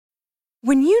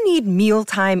When you need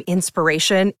mealtime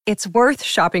inspiration, it's worth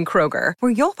shopping Kroger,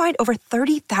 where you'll find over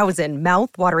 30,000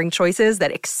 mouth-watering choices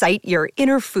that excite your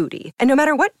inner foodie. And no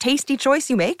matter what tasty choice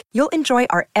you make, you'll enjoy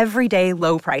our everyday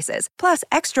low prices, plus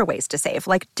extra ways to save,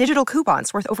 like digital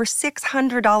coupons worth over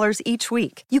 $600 each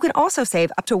week. You can also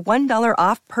save up to $1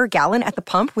 off per gallon at the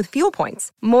pump with fuel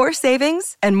points. More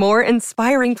savings and more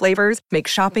inspiring flavors make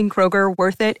shopping Kroger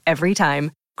worth it every time.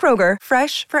 Kroger,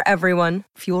 fresh for everyone.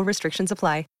 Fuel restrictions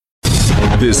apply.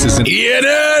 This is an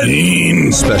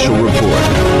ENN special report.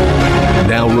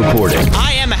 Now reporting.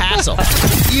 I am a hassle.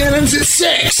 ENN's at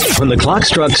 6. When the clock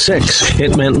struck 6,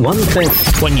 it meant one thing.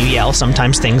 When you yell,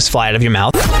 sometimes things fly out of your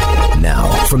mouth.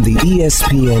 Now, from the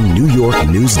ESPN New York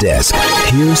news desk,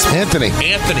 here's Anthony.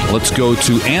 Let's go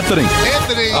to Anthony.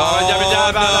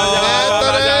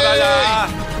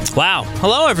 Wow.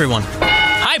 Hello, everyone.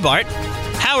 Hi, Bart.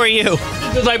 How are you?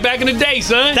 Just like back in the day,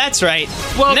 son. That's right.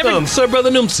 Welcome, Sir Brother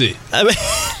Numsi.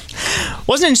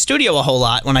 Wasn't in studio a whole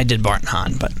lot when I did Bart and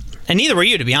Han, and neither were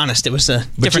you, to be honest. It was a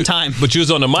different time. But you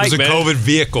was on the mic, man. It was a COVID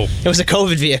vehicle. It was a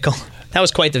COVID vehicle. That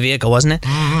was quite the vehicle, wasn't it?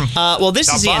 Mm-hmm. Well, this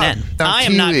is ENN. I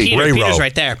am not Peter. Ray Peter's Rowe.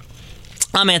 right there.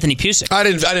 I'm Anthony Pucik. I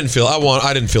didn't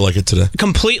feel like it today.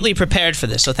 Completely prepared for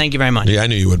this, so thank you very much. Yeah, I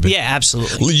knew you would be. Yeah,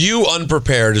 absolutely. You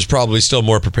unprepared is probably still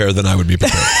more prepared than I would be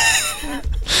prepared.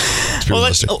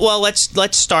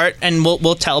 Let's start, and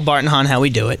we'll tell Bart and Han how we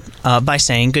do it by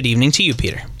saying good evening to you,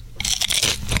 Peter.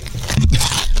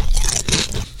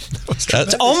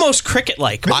 It's almost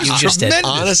cricket-like what you just did.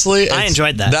 Honestly, I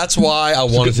enjoyed that. That's why I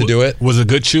wanted to do it. Was it a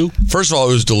good chew? First of all,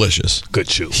 it was delicious. Good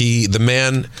chew.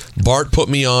 Bart put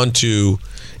me on to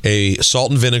a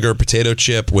salt and vinegar potato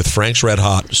chip with Frank's Red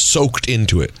Hot soaked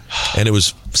into it, and it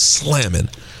was slamming.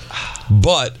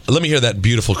 But let me hear that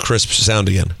beautiful crisp sound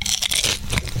again.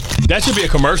 That should be a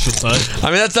commercial, son.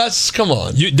 I mean, that's come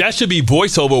on. That should be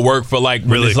voiceover work for when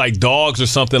it's like dogs or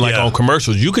something like on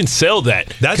commercials. You can sell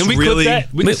that. That's can we really, clip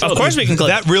that? Of course we can clip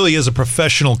that. Really is a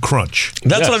professional crunch.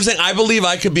 That's what I'm saying. I believe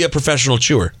I could be a professional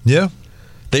chewer. Yeah.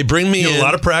 They bring me in. A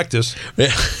lot of practice.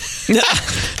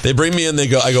 They bring me in. I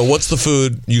go, what's the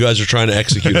food you guys are trying to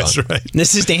execute That's on? right.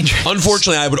 This is dangerous.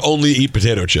 Unfortunately, I would only eat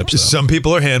potato chips, though. Some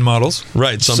people are hand models.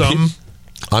 Right.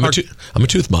 I'm a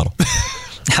tooth model.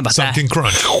 How about that? Something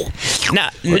crunch.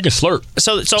 Now, we can slurp.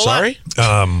 So Sorry?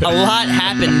 a lot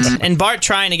happened, and Bart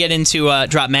trying to get into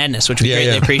Drop Madness, which we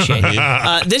greatly appreciate.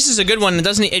 This is a good one.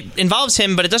 It involves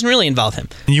him, but it doesn't really involve him.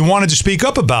 You wanted to speak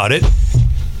up about it.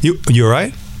 You all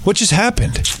right? What just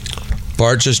happened?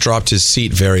 Bart just dropped his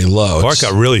seat very low. Bart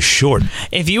got really short.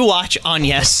 If you watch on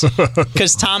Yes,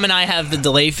 because Tom and I have the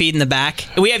delay feed in the back.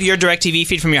 We have your DirecTV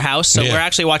feed from your house, so we're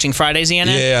actually watching Friday's ENN.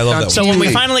 Yeah, I love that So one. when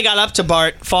we finally got up to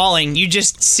Bart falling, you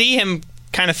just see him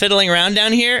kind of fiddling around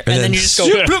down here, and then you just go...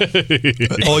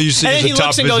 All you see is the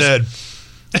top of his head.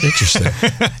 Interesting.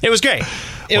 It was great.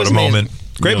 What a moment.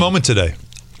 Great moment today.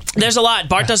 There's a lot.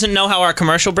 Bart doesn't know how our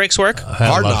commercial breaks work.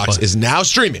 Hard Knocks is now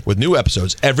streaming with new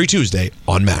episodes every Tuesday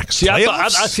on Max. I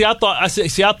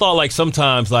thought like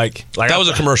sometimes like that was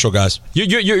a commercial, guys.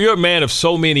 You're a man of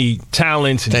so many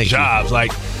talents and jobs.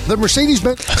 Like the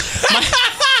Mercedes-Benz.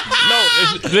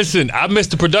 Listen, I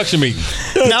missed the production meeting.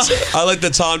 No. I like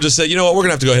that Tom just said, you know what, we're going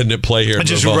to have to go ahead and hit play here.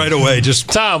 Just right away.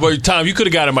 Tom, you could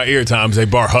have got in my ear, Tom, and say,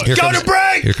 Bart, Go to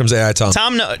break! Here comes AI Tom.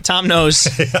 Tom knows.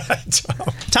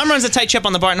 Tom runs a tight ship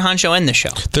on the Bart and Han show and this show.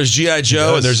 There's G.I.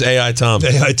 Joe and there's AI Tom.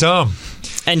 AI Tom.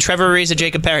 And Trevor Rees of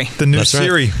Jacob Perry. The new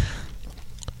Siri.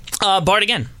 Bart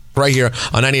again. Right here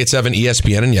on 98.7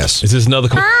 ESPN and Yes. Is this another?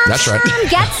 That's right.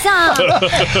 Get some.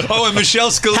 Oh, and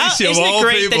Michelle Scalisi of Isn't all it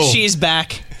great people. that she's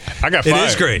back? I got fired. It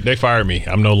is great. They fired me.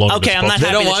 I'm no longer Okay, the I'm not spokesman. happy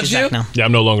They don't that want she's you? back now. Yeah,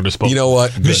 I'm no longer the spokesman. You know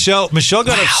what? Good. Michelle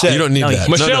got upset. You don't need that.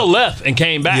 Michelle left and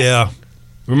came back. Yeah.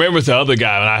 Remember, it's the other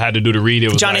guy when I had to do the read. It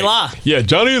was Johnny Law. Yeah,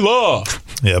 Johnny Law.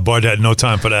 Yeah, Bart had no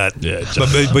time for that. Yeah,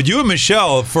 but you and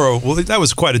Michelle that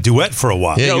was quite a duet for a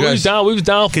while. Yeah, we was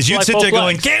down. Because you'd sit there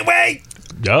going, "Can't wait."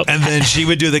 Yep. And then she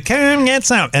would do the "Come get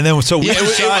some," and then so we I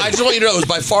just want you to know it was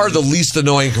by far the least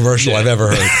annoying commercial I've ever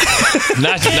heard.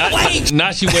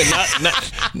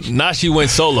 Now she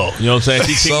went solo. You know what I'm saying?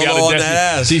 She kicked me out Solo of on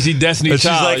that ass. She's Destiny She's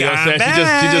Child. like, You know what I'm "I'm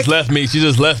saying? She just left me. She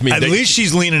just left me. At least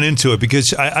she's leaning into it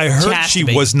because I heard has she to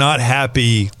be. was not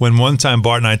happy when one time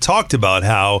Bart and I talked about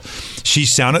how she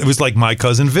sounded. It was like my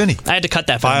cousin Vinny. I had to cut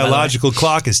that. From him, Biological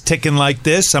clock is ticking like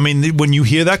this. I mean, when you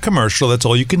hear that commercial, that's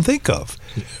all you can think of.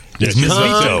 Yeah,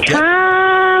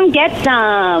 Come get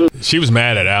some. she was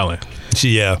mad at Alan.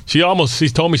 She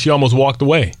told me she almost walked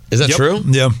away. Is that true?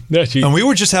 Yeah. Yeah, and we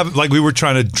were just we were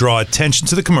trying to draw attention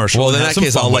to the commercial. Well, in that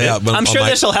case, I'll lay out. I'm sure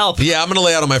this will help. Yeah, I'm going to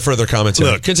lay out on my further commentary.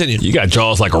 Look. Continue. You got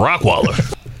jaws like a rock waller.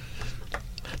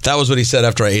 That was what he said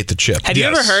after I ate the chip. Have you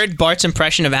ever heard Bart's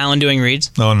impression of Alan doing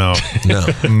reads? Oh, no.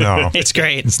 No. It's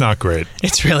great. It's not great.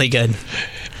 It's really good.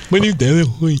 When you do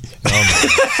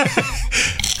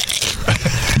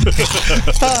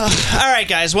All right,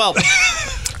 guys. Well,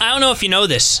 I don't know if you know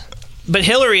this, but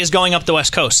Hillary is going up the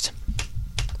West Coast.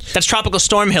 That's Tropical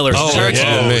Storm Hillary.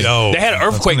 They had an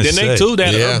earthquake, didn't they, too?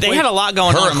 They had a lot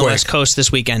going on the West Coast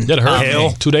this weekend. They had a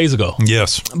hurricane 2 days ago.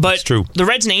 Yes, but that's true. The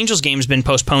Reds and Angels game has been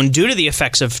postponed due to the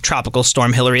effects of Tropical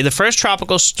Storm Hillary, the first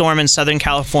tropical storm in Southern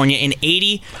California in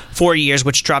 84 years,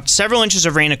 which dropped several inches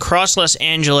of rain across Los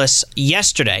Angeles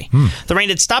yesterday. The rain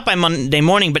had stopped by Monday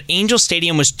morning, but Angel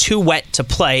Stadium was too wet to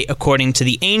play, according to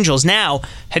the Angels. Now,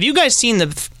 have you guys seen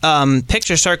the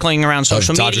picture circling around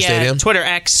social media, Stadium? Twitter,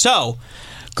 X? So,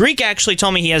 Greek actually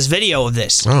told me he has video of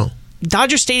this. Oh.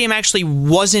 Dodger Stadium actually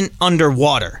wasn't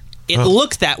underwater. It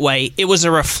looked that way. It was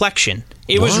a reflection.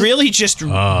 It was really just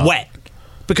wet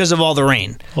because of all the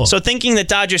rain. So thinking that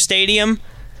Dodger Stadium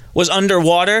was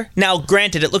underwater, now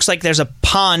granted, it looks like there's a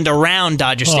pond around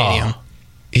Dodger Stadium.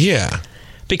 Yeah.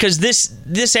 Because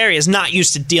this area is not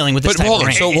used to dealing with this type of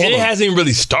rain. It hasn't even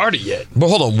really started yet. But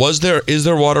hold on, is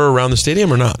there water around the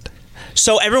stadium or not?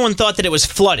 So everyone thought that it was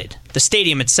flooded, the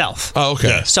stadium itself. Oh, okay.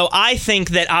 Yeah. So I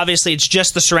think that obviously it's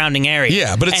just the surrounding area.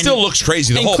 Yeah, but it still looks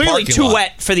crazy. The whole clearly parking too lot.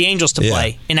 wet for the Angels to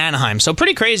play in Anaheim. So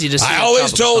pretty crazy to see. I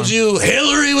always told you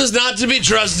Hillary was not to be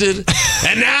trusted,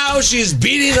 and now she's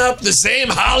beating up the same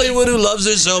Hollywood who loves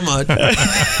her so much.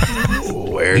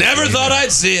 Never thought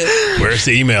I'd see it. Where's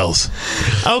the emails?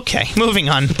 Okay, moving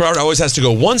on. Robert always has to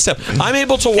go one step. I'm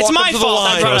able to walk up to the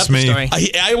line. I brought up the story.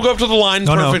 I will go up to the line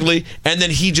perfectly, and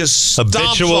then he just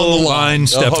stomps on the line.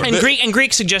 And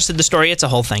Greek suggested the story. It's a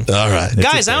whole thing. All right.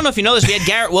 Guys, I don't know if you know this. We had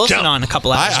Garrett Wilson on a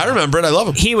couple hours ago. I remember it. I love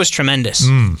him. He was tremendous.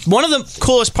 One of the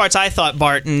coolest parts I thought,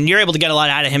 Bart, and you're able to get a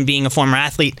lot out of him being a former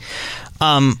athlete,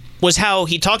 was how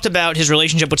he talked about his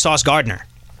relationship with Sauce Gardner.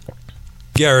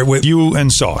 Garrett, with you and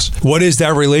Sauce, what is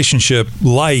that relationship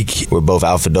like? We're both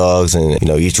alpha dogs, and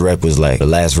each rep was like the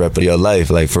last rep of your life,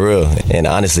 like for real. And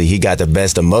honestly, he got the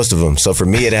best of most of them. So for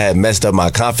me, it had messed up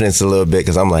my confidence a little bit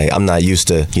because I'm not used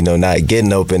to not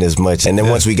getting open as much. And then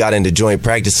once we got into joint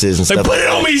practices and stuff, put it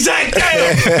on me, Zach.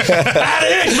 Damn, out of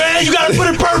here, man. You gotta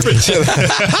put it perfect.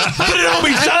 Put it on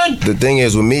me, son. The thing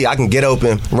is, with me, I can get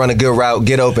open, run a good route,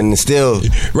 get open, and still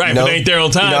right. But it ain't there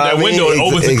on time. That window it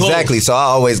opens and closes. Exactly. So I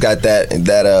always got that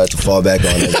to fall back on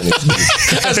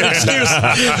as an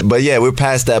excuse. But yeah, we're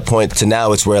past that point to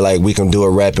now. It's where like we can do a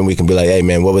rep and we can be like, hey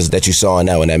man, what was it that you saw on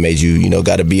that one that made you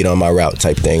got a beat on my route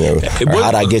type thing, or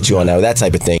how'd I get you on that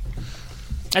type of thing.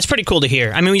 That's pretty cool to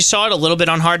hear. I mean, we saw it a little bit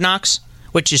on Hard Knocks,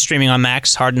 which is streaming on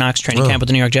Max. Hard Knocks training camp with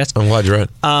the New York Jets. I'm glad you're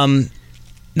right.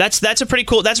 That's a pretty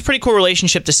cool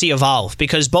relationship to see evolve,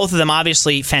 because both of them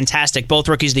obviously fantastic, both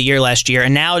rookies of the year last year,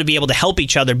 and now to be able to help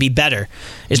each other be better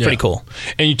is pretty cool.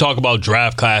 And you talk about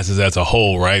draft classes as a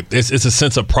whole, right? It's a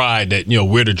sense of pride that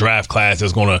we're the draft class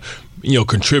that's going to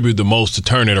contribute the most to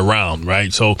turn it around,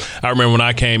 right? So I remember when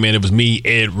I came in, it was me,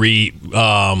 Ed Reed,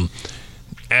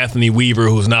 Anthony Weaver,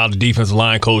 who's now the defensive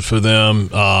line coach for them.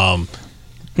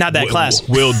 Not that class.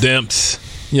 Will Demps.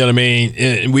 You know what I mean?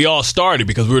 And we all started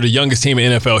because we were the youngest team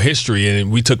in NFL history, and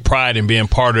we took pride in being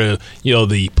part of,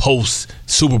 the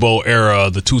post-Super Bowl era,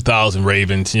 the 2000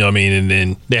 Ravens, you know what I mean? And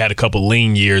then they had a couple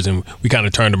lean years, and we kind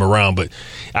of turned them around. But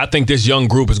I think this young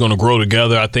group is going to grow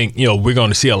together. I think, we're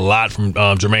going to see a lot from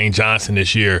Jermaine Johnson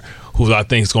this year, who I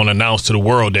think is going to announce to the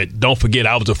world that, don't forget,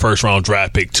 I was a first-round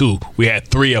draft pick, too. We had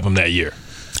 3 of them that year.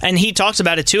 And he talks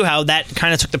about it, too, how that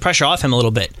kind of took the pressure off him a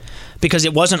little bit, because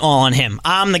it wasn't all on him.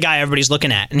 I'm the guy everybody's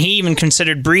looking at. And he even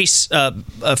considered Brees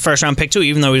a first-round pick, too,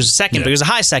 even though he was a second, but he was a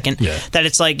high second, that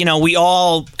it's like, we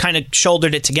all kind of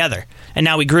shouldered it together. And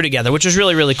now we grew together, which is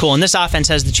really, really cool. And this offense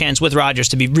has the chance with Rodgers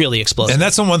to be really explosive. And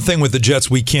that's the one thing with the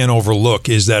Jets we can't overlook,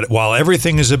 is that while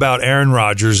everything is about Aaron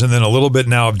Rodgers and then a little bit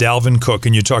now of Dalvin Cook,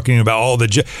 and you're talking about all the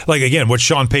Jets, like, again, what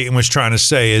Sean Payton was trying to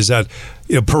say is that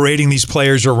parading these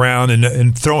players around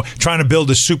and trying to build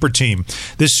a super team.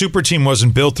 This super team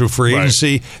wasn't built through free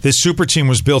agency. Right. This super team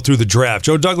was built through the draft.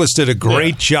 Joe Douglas did a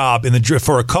great job in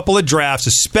for a couple of drafts,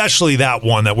 especially that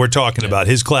one that we're talking about,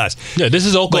 his class. Yeah, this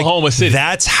is Oklahoma City.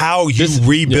 That's how you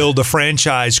rebuild a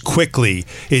franchise quickly,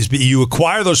 is you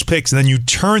acquire those picks and then you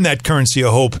turn that currency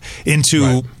of hope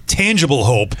into tangible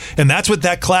hope, and that's what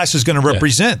that class is going to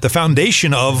represent. The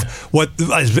foundation of what,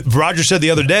 as Roger said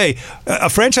the other day, a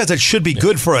franchise that should be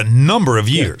good for a number of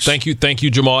years. Thank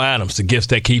you, Jamal Adams. The gifts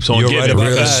that keeps on giving. Right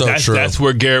about that. That's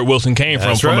where Garrett Wilson came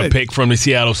from a pick from the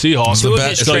Seattle Seahawks.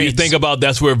 So you think about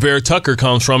that's where Vera Tucker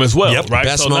comes from as well, right?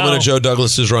 Best moment of Joe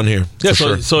Douglas's run here. Yeah,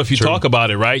 so if you talk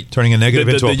about it, right, turning a negative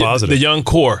into a positive. The young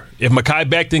core. If Mekhi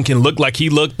Becton can look like he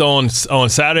looked on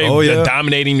Saturday,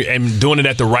 dominating and doing it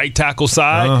at the right tackle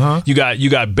side, you got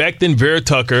Becton, Vera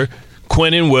Tucker,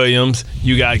 Quinnen Williams,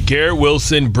 you got Garrett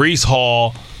Wilson, Breece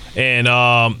Hall, and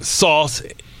Sauce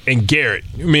and Garrett.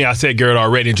 I mean, I said Garrett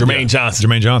already, and Jermaine Johnson.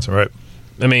 Jermaine Johnson, right.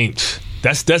 I mean,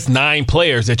 that's 9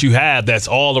 players that you have that's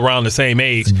all around the same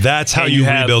age. That's how you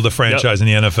rebuild a franchise in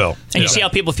the NFL. And you see how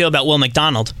people feel about Will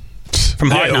McDonald from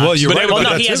Hard Knocks. Well, you're right. Well,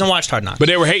 no, he hasn't watched Hard Knocks. But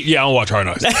they were hating. Yeah, I don't watch Hard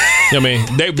Knocks. I mean,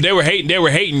 they were hating. They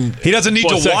were hating. He doesn't need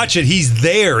to watch it. He's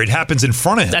there. It happens in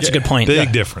front of him. That's a good point.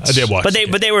 Big difference. I did watch. But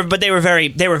they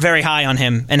were very high on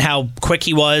him and how quick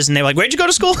he was, and they were like, "Where'd you go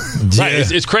to school?"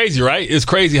 Right. It's crazy, right? It's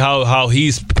crazy how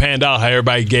he's panned out. How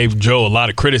everybody gave Joe a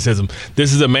lot of criticism.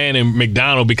 This is a man in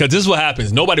McDonald, because this is what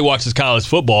happens. Nobody watches college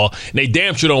football, and they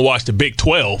damn sure don't watch the Big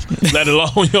 12, let alone,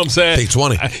 you know what I'm saying? Big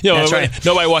 20. That's right.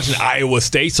 Nobody watches Iowa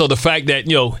State. So the fact that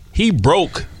he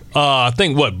broke. I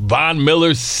think Von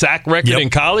Miller's sack record in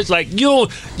college. Like you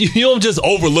don't just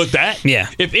overlook that. Yeah.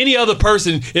 If any other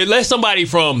person, unless somebody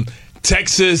from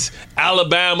Texas,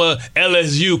 Alabama,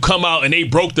 LSU come out and they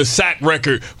broke the sack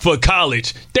record for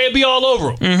college, they'd be all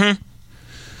over them. Mm-hmm.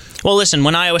 Well, listen,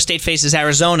 when Iowa State faces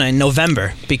Arizona in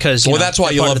November, because that's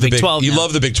why you love the Big 12. You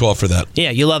love the Big 12 for that.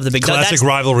 Yeah, you love the Big 12. Classic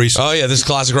rivalry. Oh yeah, this is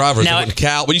classic rivalry. Now,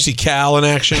 when you see Cal in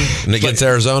action and against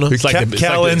Arizona, It's like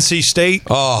Cal, NC State.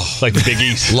 Oh, it's like the Big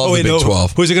East. Love the Big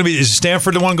 12. Who's it going to be? Is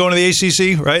Stanford the one going to the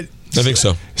ACC? Right. I think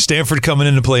so. Stanford coming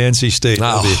in to play NC State.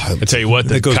 I tell you what,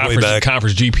 the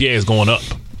conference GPA is going up.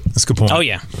 That's a good point. Oh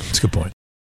yeah, that's a good point.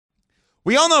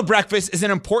 We all know breakfast is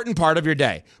an important part of your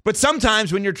day, but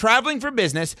sometimes when you're traveling for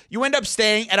business, you end up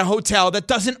staying at a hotel that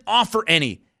doesn't offer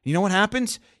any. You know what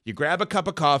happens? You grab a cup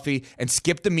of coffee and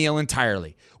skip the meal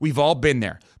entirely. We've all been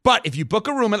there. But if you book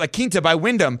a room at La Quinta by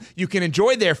Wyndham, you can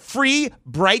enjoy their free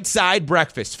Bright Side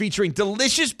breakfast featuring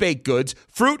delicious baked goods,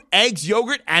 fruit, eggs,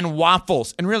 yogurt, and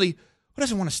waffles. And really, who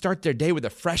doesn't want to start their day with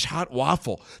a fresh, hot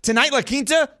waffle? Tonight, La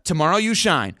Quinta, tomorrow you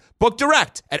shine. Book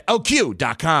direct at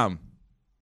lq.com.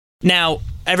 Now,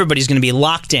 everybody's going to be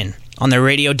locked in on their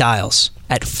radio dials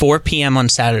at 4 p.m. on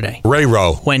Saturday.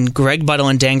 Ray-Ro. When Greg Buttle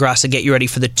and Dan Grossa get you ready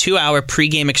for the 2-hour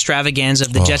pregame extravaganza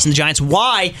of the Jets and the Giants.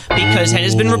 Why? Because it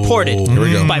has been reported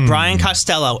by Brian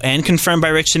Costello and confirmed by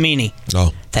Rick Cimini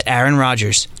that Aaron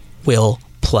Rodgers will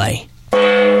play.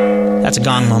 That's a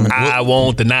gong moment. I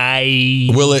won't deny.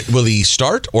 Will he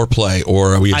start or play,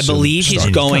 or are we? I believe he's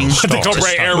going. I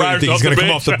think Aaron Rodgers he's going to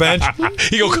come off the bench.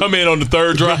 He gonna come in on the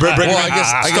third drive. I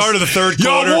guess start of the third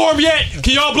quarter. Y'all warm yet?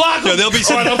 Can y'all block him? Yeah, there'll be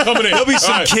some. I'm coming in. There'll be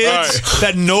some kids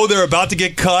that know they're about to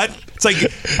get cut. It's like,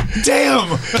 damn.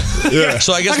 Yeah.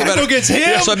 So I guess the better, against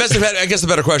him. So I guess the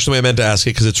better question I meant to ask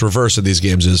it, because it's reverse of these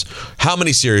games, is how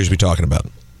many series are we talking about?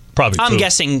 Probably two. I'm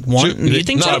guessing one. You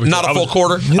think so? Not a full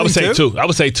quarter? I would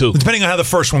say two. Depending on how the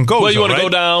first one goes. Well, you want to go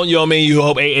down, you know what I mean? You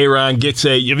hope Aaron gets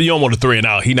you don't want a 3 and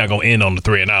out. He's not going to end on the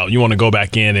 3 and out. You want to go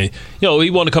back in and, he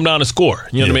want to come down and score.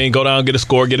 You know what I mean? Go down, get a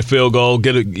score, get a field goal,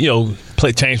 get a,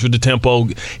 play change with the tempo.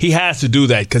 He has to do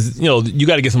that because, you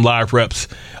got to get some live reps.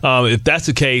 If that's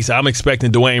the case, I'm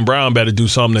expecting Dwayne Brown better do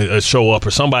something to show up,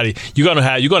 or somebody. You're gonna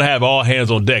have all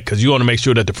hands on deck because you want to make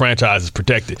sure that the franchise is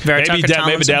protected. Maybe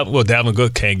Dalvin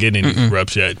Cook can't get any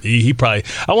reps yet. He probably.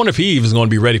 I wonder if he was going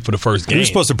to be ready for the first game.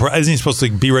 Isn't he supposed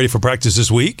to be ready for practice this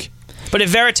week? But if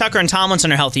Vera Tucker and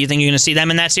Tomlinson are healthy, you think you're going to see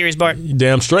them in that series, Bart?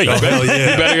 Damn straight. Oh, hell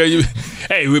yeah.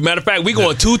 Hey, matter of fact, we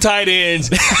going 2 tight ends,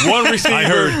 1 receiver, I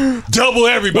heard double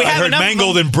everybody. I heard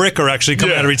Mangold and Brick are actually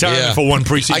coming out of retirement for one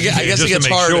preseason. I guess just it gets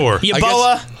to make hard. Sure.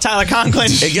 Yeboah, Tyler Conklin.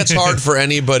 It gets hard for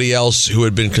anybody else who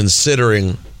had been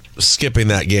considering skipping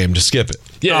that game to skip it.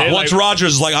 Yeah, once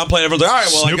Rodgers is like, I'm playing everything. All right,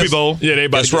 well, Snoopy Bowl. Yeah,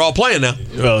 guess we're all playing now.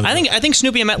 I think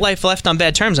Snoopy and MetLife left on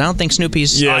bad terms. I don't think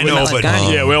Snoopy's. Yeah, I know, but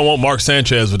we don't want Mark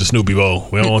Sanchez with the Snoopy Bowl.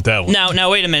 We don't want that one. Now,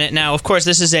 wait a minute. Now, of course,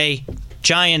 this is a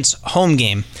Giants home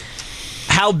game.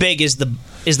 How big is the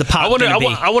pop?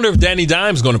 I wonder if Danny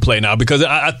Dimes going to play now, because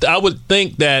I would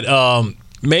think that.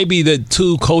 Maybe the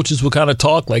two coaches would kind of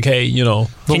talk like, hey,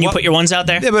 Can you put your ones out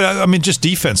there? Yeah, but I mean, just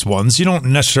defense ones. You don't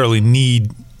necessarily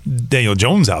need Daniel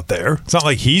Jones out there. It's not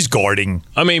like he's guarding.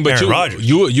 I mean, but Aaron Rodgers.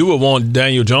 you would want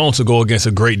Daniel Jones to go against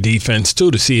a great defense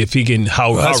too to see if he can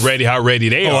how ready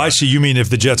they are. Oh, I see. You mean if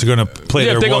the Jets are going to play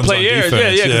their ones on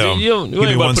defense? Yeah. You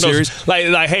ain't one series.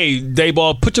 Like, hey,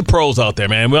 Dayball, put your pros out there,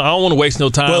 man. I don't want to waste no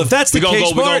time. Well, if that's the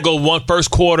case, we're gonna go one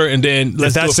first quarter and then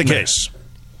let's if that's the case.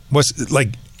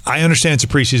 I understand it's a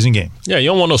preseason game. Yeah, you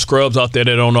don't want no scrubs out there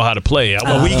that don't know how to play.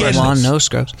 No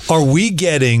scrubs. Are we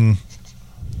getting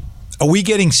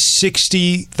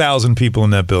 60,000 people in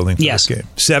that building for this game?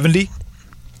 70?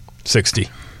 60.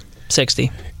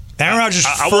 Aaron Rodgers'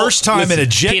 first time in a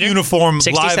Jet uniform,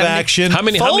 60, live 70? action. How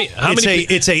many?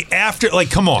 It's a after.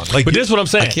 Like, come on. Like, but this is what I'm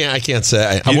saying. I can't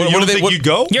say. You don't think you'd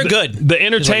go? You're good. The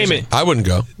entertainment. I wouldn't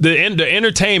go. The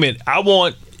entertainment. I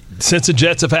want, since the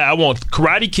Jets have had, I want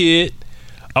Karate Kid,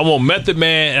 I want Method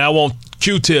Man, and I want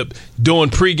Q-Tip doing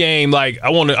pregame. Like,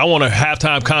 I want a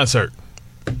halftime concert.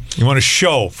 You want a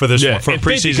show for this one, for a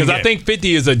preseason game. Because I think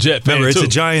 50 is a Jet fan. Remember, it's too. a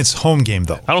Giants home game,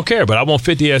 though. I don't care, but I want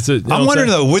 50 as a. I'm wondering,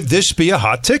 though, would this be a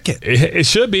hot ticket? It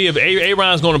should be if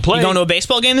Aaron's going to play. You going to a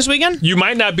baseball game this weekend? You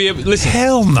might not be able. Listen.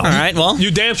 Hell no. All right, well.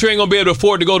 You damn sure ain't going to be able to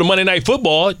afford to go to Monday Night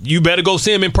Football. You better go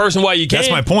see him in person while you can.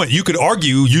 That's my point. You could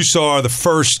argue you saw the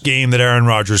first game that Aaron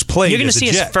Rodgers played. You're going to see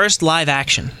his first live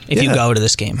action if you go to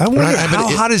this game. I wonder how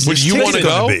hot is this Would you want to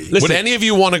go? Listen, Would any of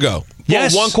you want to go?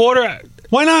 Yes. One quarter?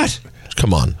 Why not?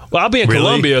 Come on. Well, I'll be in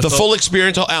Columbia. The full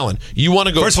experience. Alan, you want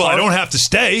to go. First of all, I don't have to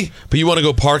stay. But you want to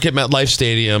go park at MetLife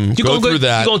Stadium, go through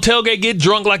that. You're going to tailgate, get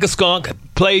drunk like a skunk,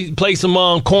 play some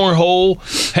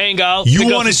cornhole, hang out. You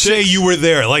want to say you were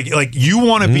there. Like you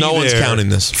want to be there. No one's counting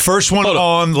this. First one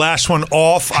on, last one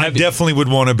off. I definitely would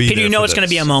want to be there. You know it's going to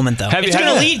be a moment, though. It's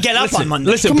going to lead Get Up on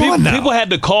Monday. Listen, people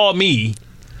had to call me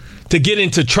to get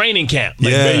into training camp.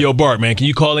 Like, yo, Bart, man, can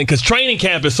you call in? Because training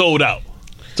camp is sold out.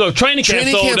 So training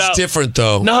camp's different,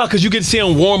 though. No, because you get to see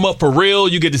them warm up for real.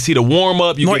 You get to see the warm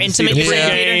up. You more get intimate to see the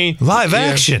game. Live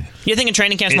action. You think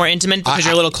training camp's more intimate because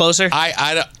you're a little closer?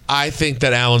 I think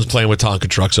that Alan's playing with Tonka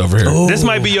trucks over here. Ooh. This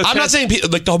might be your. I'm not saying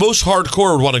like the most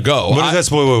hardcore would want to go. What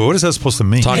is that supposed to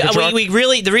mean? We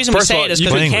really the reason we say it is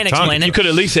because we can't explain it. You could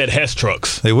at least said Hess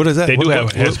trucks. Hey, what is that? They do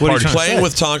have Hess parties. Playing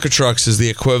with Tonka trucks is the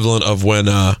equivalent of when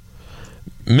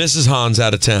Mrs. Hahn's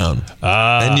out of town,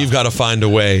 and you've got to find a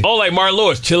way. Oh, like Martin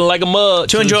Lewis, chilling like a mug.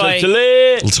 To enjoy life.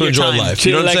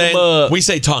 You know what I'm saying? We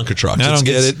say Tonka trucks. I don't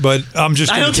get it, but I'm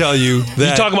just going to tell you that.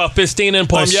 You talking about Fistina and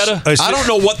Palmietta? I don't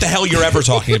know what the hell you're ever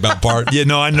talking about, Bart. Yeah,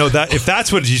 no, I know that. If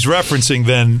that's what he's referencing,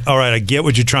 then all right, I get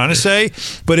what you're trying to say.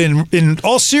 But in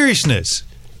all seriousness,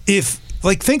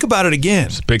 think about it again.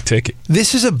 It's a big ticket.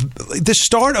 This is the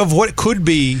start of what could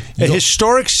be a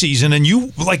historic season, and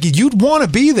you'd want to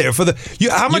be there for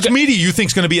how much media you think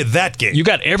is going to be at that game? You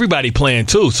got everybody playing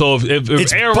too. So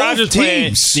if Aaron Rodgers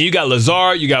playing, then you got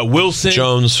Lazard, you got Wilson,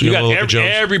 Jones, you got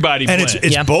everybody and playing.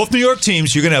 It's both New York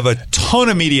teams. You're going to have a ton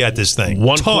of media at this thing.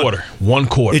 One quarter.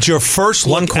 It's your first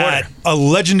look at a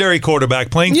legendary quarterback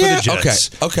playing for the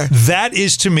Jets. Okay. That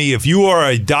is, to me, if you are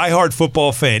a diehard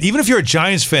football fan, even if you're a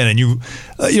Giants fan and you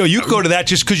go to that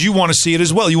just because you want to see it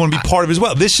as well. You want to be part of it as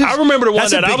well. I remember the one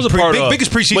that I was a part of.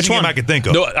 Biggest preseason game I could think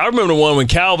of. No, I remember the one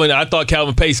when I thought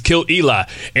Calvin Pace killed Eli.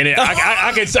 And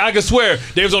I can swear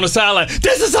they was on the sideline.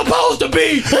 This is supposed to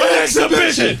be an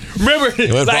exhibition. Remember?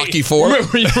 Rocky IV? Full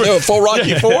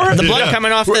Rocky IV? The blood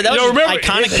coming off that was an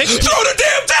iconic picture. Throw the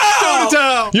damn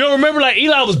towel! You don't remember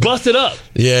Eli was busted up.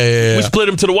 Yeah. We split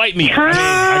him to the white meat.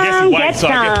 I guess he's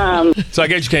white, so I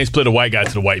guess you can't split a white guy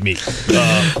to the white meat. Split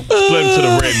him to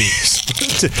the red meat.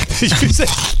 Did you say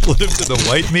split him to the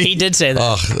white meat? He did say that.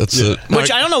 Oh, that's it.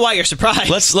 Which I don't know why you're surprised.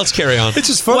 Let's carry on. It's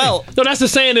just funny. Well, no, that's the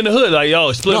saying in the hood. Like,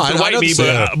 split him to the white meat.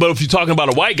 But if you're talking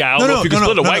about a white guy, I don't know if you can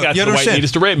split a white guy to the white meat.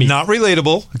 It's the red meat. Not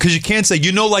relatable, because you can't say,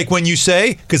 like when you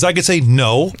say, because I could say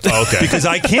no. Okay. Because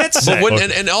I can't say.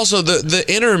 And also, the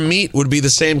inner meat would be the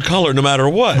same color no matter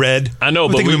what. Red. I know,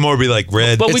 but I think it would more be like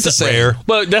red. But it's the same.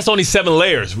 But that's only 7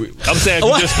 layers. I'm saying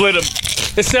if you just split them.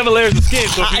 It's 7 layers of skin.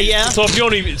 So if you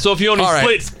only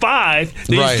split 5,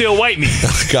 then you still white meat.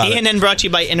 ENN brought to you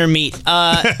by Inner Meat.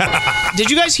 Did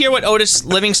you guys hear what Otis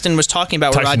Livingston was talking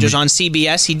about with Rodgers on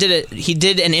CBS? He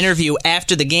did an interview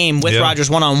after the game with Rodgers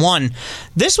one-on-one.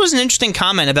 This was an interesting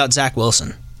comment about Zach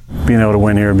Wilson. Being able to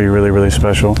win here would be really, really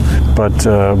special. But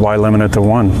why limit it to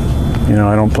one?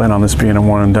 I don't plan on this being a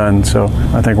one and done. So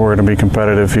I think we're going to be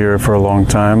competitive here for a long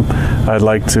time. I'd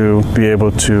like to be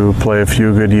able to play a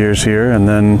few good years here and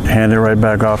then hand it right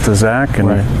back off to Zach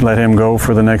and let him go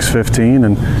for the next 15,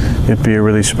 and it'd be a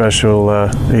really special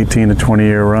 18 to 20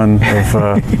 year run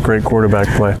of great quarterback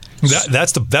play.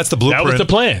 That's the blueprint. That was the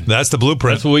plan. That's the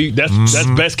blueprint. That's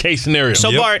best case scenario.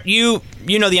 So Bart, you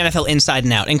know the NFL inside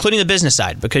and out, including the business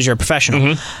side, because you're a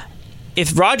professional.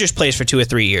 If Rodgers plays for 2 or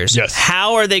 3 years,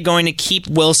 how are they going to keep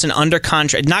Wilson under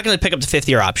contract? Not going to pick up the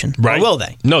 5th-year option, or will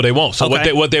they? No, they won't. So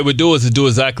what they would do is do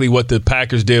exactly what the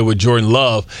Packers did with Jordan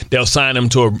Love. They'll sign him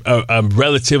to a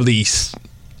relatively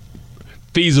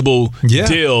feasible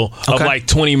deal of like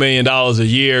 $20 million a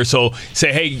year. So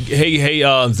say,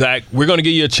 hey, Zach, we're going to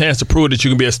give you a chance to prove that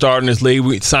you can be a starter in this league.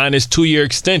 We sign this 2-year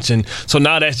extension. So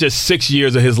now that's just 6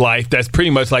 years of his life. That's pretty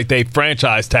much like they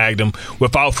franchise tagged him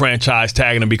without franchise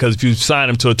tagging him, because if you sign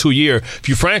him to a 2-year, if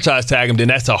you franchise tag him, then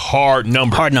that's a hard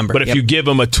number. But if you give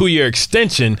him a 2-year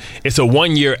extension, it's a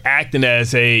 1 year acting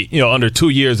as a, under 2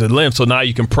 years of limb. So now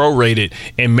you can prorate it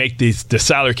and make the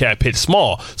salary cap hit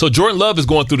small. So Jordan Love is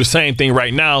going through the same thing right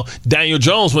now. Daniel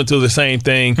Jones went through the same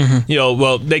thing.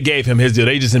 They gave him his deal.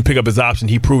 They just didn't pick up his option.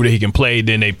 He proved that he can play,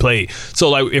 then they played. So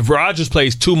like if Rodgers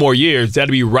plays 2 more years,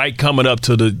 that'll be right coming up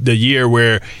to the year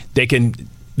where they're going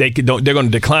to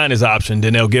decline his option.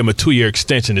 Then they'll give him a 2-year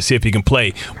extension to see if he can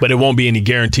play. But it won't be any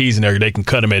guarantees in there. They can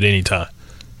cut him at any time.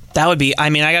 That would be. I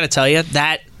mean, I got to tell you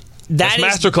that's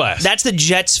masterclass. That's the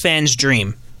Jets fans'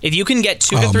 dream. If you can get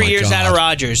 2 to 3 years out of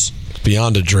Rodgers,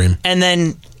 beyond a dream, and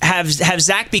then have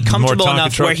Zach be comfortable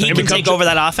enough where he can take over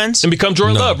that offense and become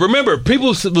Jordan Love. Remember, people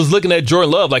was looking at Jordan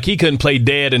Love like he couldn't play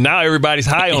dead, and now everybody's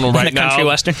high on him right now. Country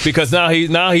Western, because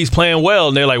now he's playing well,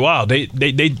 and they're like, wow, they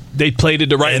played it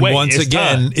the right way. And once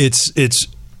again, it's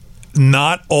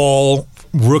not all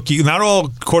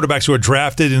quarterbacks who are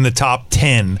drafted in the top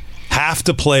 10 have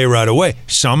to play right away.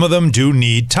 Some of them do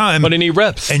need time, but they need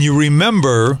reps. And you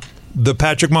remember the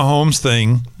Patrick Mahomes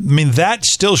thing, I mean, that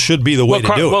still should be the way to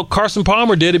do it. Well, Carson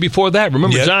Palmer did it before that.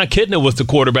 Remember, John Kitna was the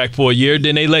quarterback for a year.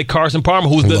 Then they let Carson Palmer,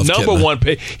 who was the number 1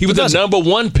 pick. He was the number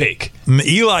 1 pick.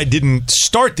 Eli didn't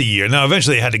start the year. Now,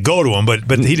 eventually they had to go to him, but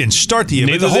he didn't start the year.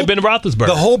 Neither did Ben Roethlisberger.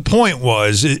 The whole point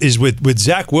is with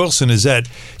Zach Wilson is that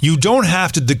you don't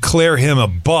have to declare him a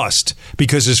bust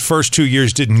because his first 2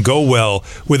 years didn't go well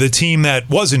with a team that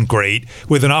wasn't great,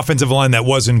 with an offensive line that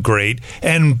wasn't great,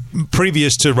 and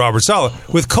previous to Robert Saleh,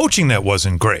 with coaching that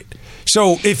wasn't great.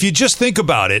 So if you just think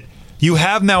about it, you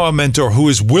have now a mentor who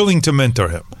is willing to mentor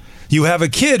him. You have a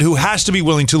kid who has to be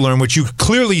willing to learn, which you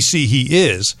clearly see he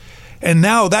is. And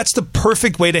now that's the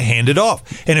perfect way to hand it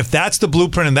off. And if that's the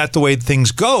blueprint and that's the way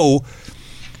things go,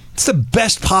 it's the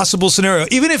best possible scenario.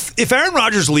 Even if Aaron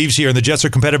Rodgers leaves here and the Jets are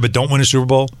competitive but don't win a Super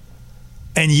Bowl,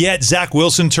 and yet Zach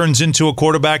Wilson turns into a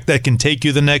quarterback that can take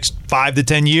you the next 5 to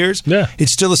 10 years,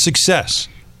 it's still a success.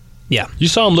 Yeah. You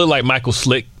saw him look like Michael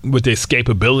Slick with the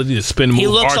escapability to spin move. He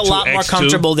looks R2, a lot more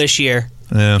comfortable this year.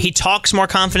 Yeah. He talks more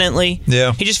confidently.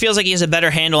 Yeah. He just feels like he has a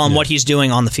better handle on what he's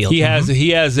doing on the field. He has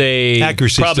a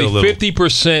accuracy probably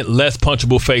 50% less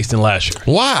punchable face than last year.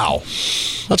 Wow.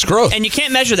 That's gross. And you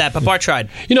can't measure that, but Bart tried.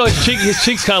 His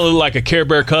cheeks kind of look like a Care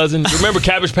Bear cousin. Remember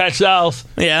Cabbage Patch Dolls?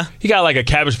 Yeah. He got like a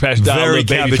Cabbage Patch doll. Very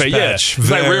baby Cabbage face. Patch. Yeah.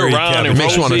 It's like real round and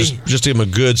makes you want to rosy. just give him a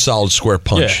good, solid square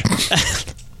punch. Yeah.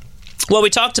 Well, we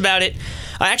talked about it.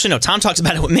 Actually, no, Tom talks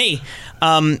about it with me.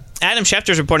 Adam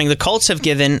Schefter's reporting the Colts have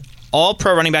given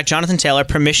All-Pro running back Jonathan Taylor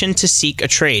permission to seek a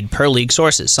trade per league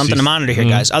sources. Something to monitor here,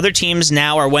 guys. Other teams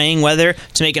now are weighing whether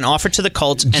to make an offer to the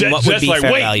Colts and what would be fair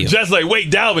value.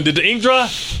 Dalvin, did the ink dry?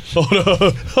 Hold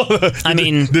on. I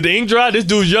mean, did the ink dry? This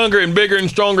dude's younger and bigger and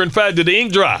stronger and fat. Did the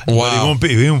ink dry? Wow.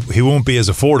 He won't be as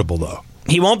affordable, though.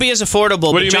 He won't be as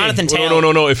affordable, but Jonathan Taylor...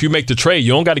 No. If you make the trade,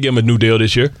 you don't got to give him a new deal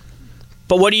this year.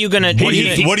 But what are you going to do?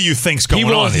 What do you think's going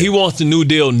on here? He wants the new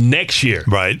deal next year.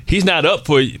 Right. He's not up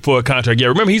for a contract yet.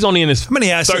 Remember, he's only in his... How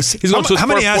many assets, how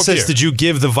many assets did you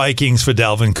give the Vikings for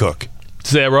Dalvin Cook?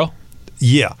 0.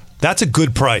 Yeah. That's a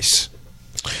good price.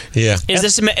 Yeah. Is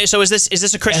this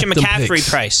a Christian McCaffrey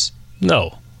price?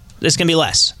 No. It's going to be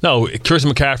less. No,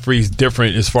 Christian McCaffrey's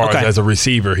different as far as a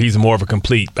receiver. He's more of a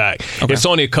complete back. Okay. It's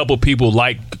only a couple people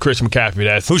like Christian McCaffrey.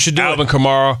 That's who should do Alvin it?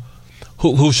 Kamara.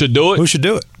 Who should do it? Who should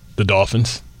do it? The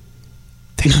Dolphins.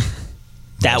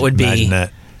 That would be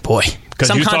that. Boy.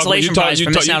 Some consolation prize for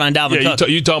missing out on Dalvin Cook.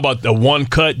 You talking about the one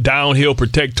cut downhill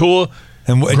protect tour.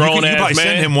 And you probably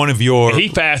send him one of your... He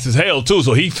fast as hell, too,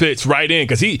 so he fits right in.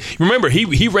 Because he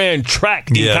ran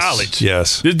track in college.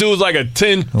 Yes. This dude's like a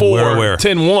 10-4,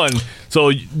 10-1.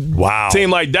 So, wow.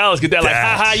 Team like Dallas get that like,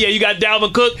 ha, yeah, you got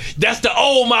Dalvin Cook? That's the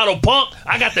old model, punk.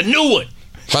 I got the new one.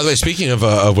 By the way, speaking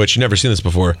of which, you've never seen this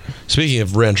before. Speaking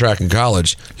of ran track in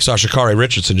college, you saw Sha'Carri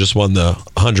Richardson just won the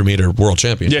 100-meter world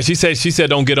championship. Yeah, she said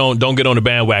don't get on the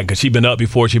bandwagon because she's been up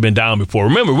before, she's been down before.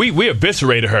 Remember, we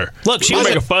eviscerated her. Look, we were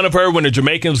making fun of her when the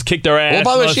Jamaicans kicked her ass.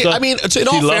 Well, by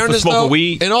the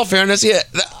way, in all fairness, yeah,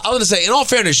 I was going to say, in all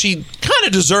fairness, she kind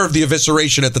of deserved the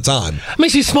evisceration at the time. I mean,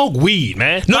 she smoked weed,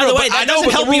 man. By the way, I know,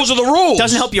 but the rules are the rules.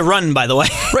 Doesn't help you run, by the way.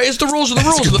 Right, it's the rules are the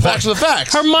rules, and the facts are the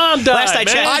facts. Her mom died, Last I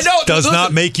checked. I know. Does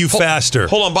not make you faster.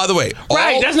 Hold on, by the way.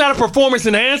 Right, that's not a performance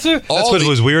enhancer. That's what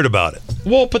was weird about it.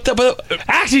 Well, but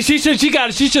actually, she should have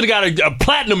got a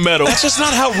platinum medal. That's just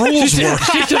not how rules work.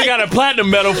 She should have got a platinum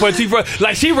medal for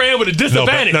she ran with a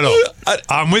disadvantage. No,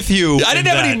 I'm with you. I didn't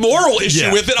have any moral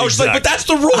issue with it. I was just like, but that's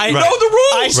the rule. I know the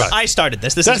rules. I started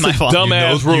this. This is my fault.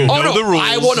 Dumbass rule. The rules.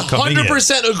 I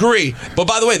 100% agree. But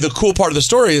by the way, the cool part of the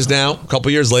story is now, a couple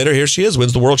years later, here she is,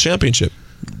 wins the world championship.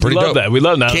 Pretty dope. We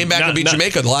love that. Came back and beat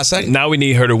Jamaica in the last second. Now we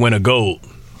need her to win a gold.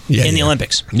 In the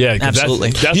Olympics. Yeah,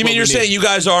 absolutely. That's you mean you're saying you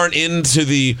guys aren't into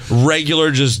the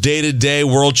regular, just day-to-day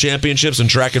world championships and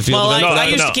track and field events? Well,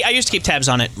 I used to keep tabs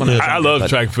on it. I love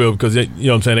track and field because, you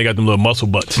know what I'm saying, they got them little muscle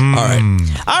butts. All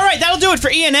right, that'll do it for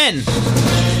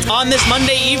ENN on this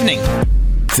Monday evening.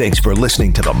 Thanks for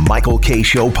listening to the Michael K.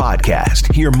 Show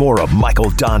podcast. Hear more of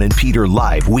Michael, Don, and Peter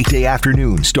live weekday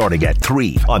afternoon starting at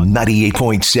 3 on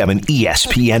 98.7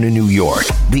 ESPN in New York,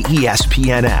 the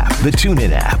ESPN app, the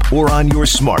TuneIn app, or on your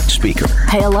smart speaker.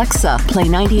 Hey Alexa, play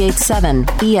 98.7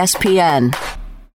 ESPN.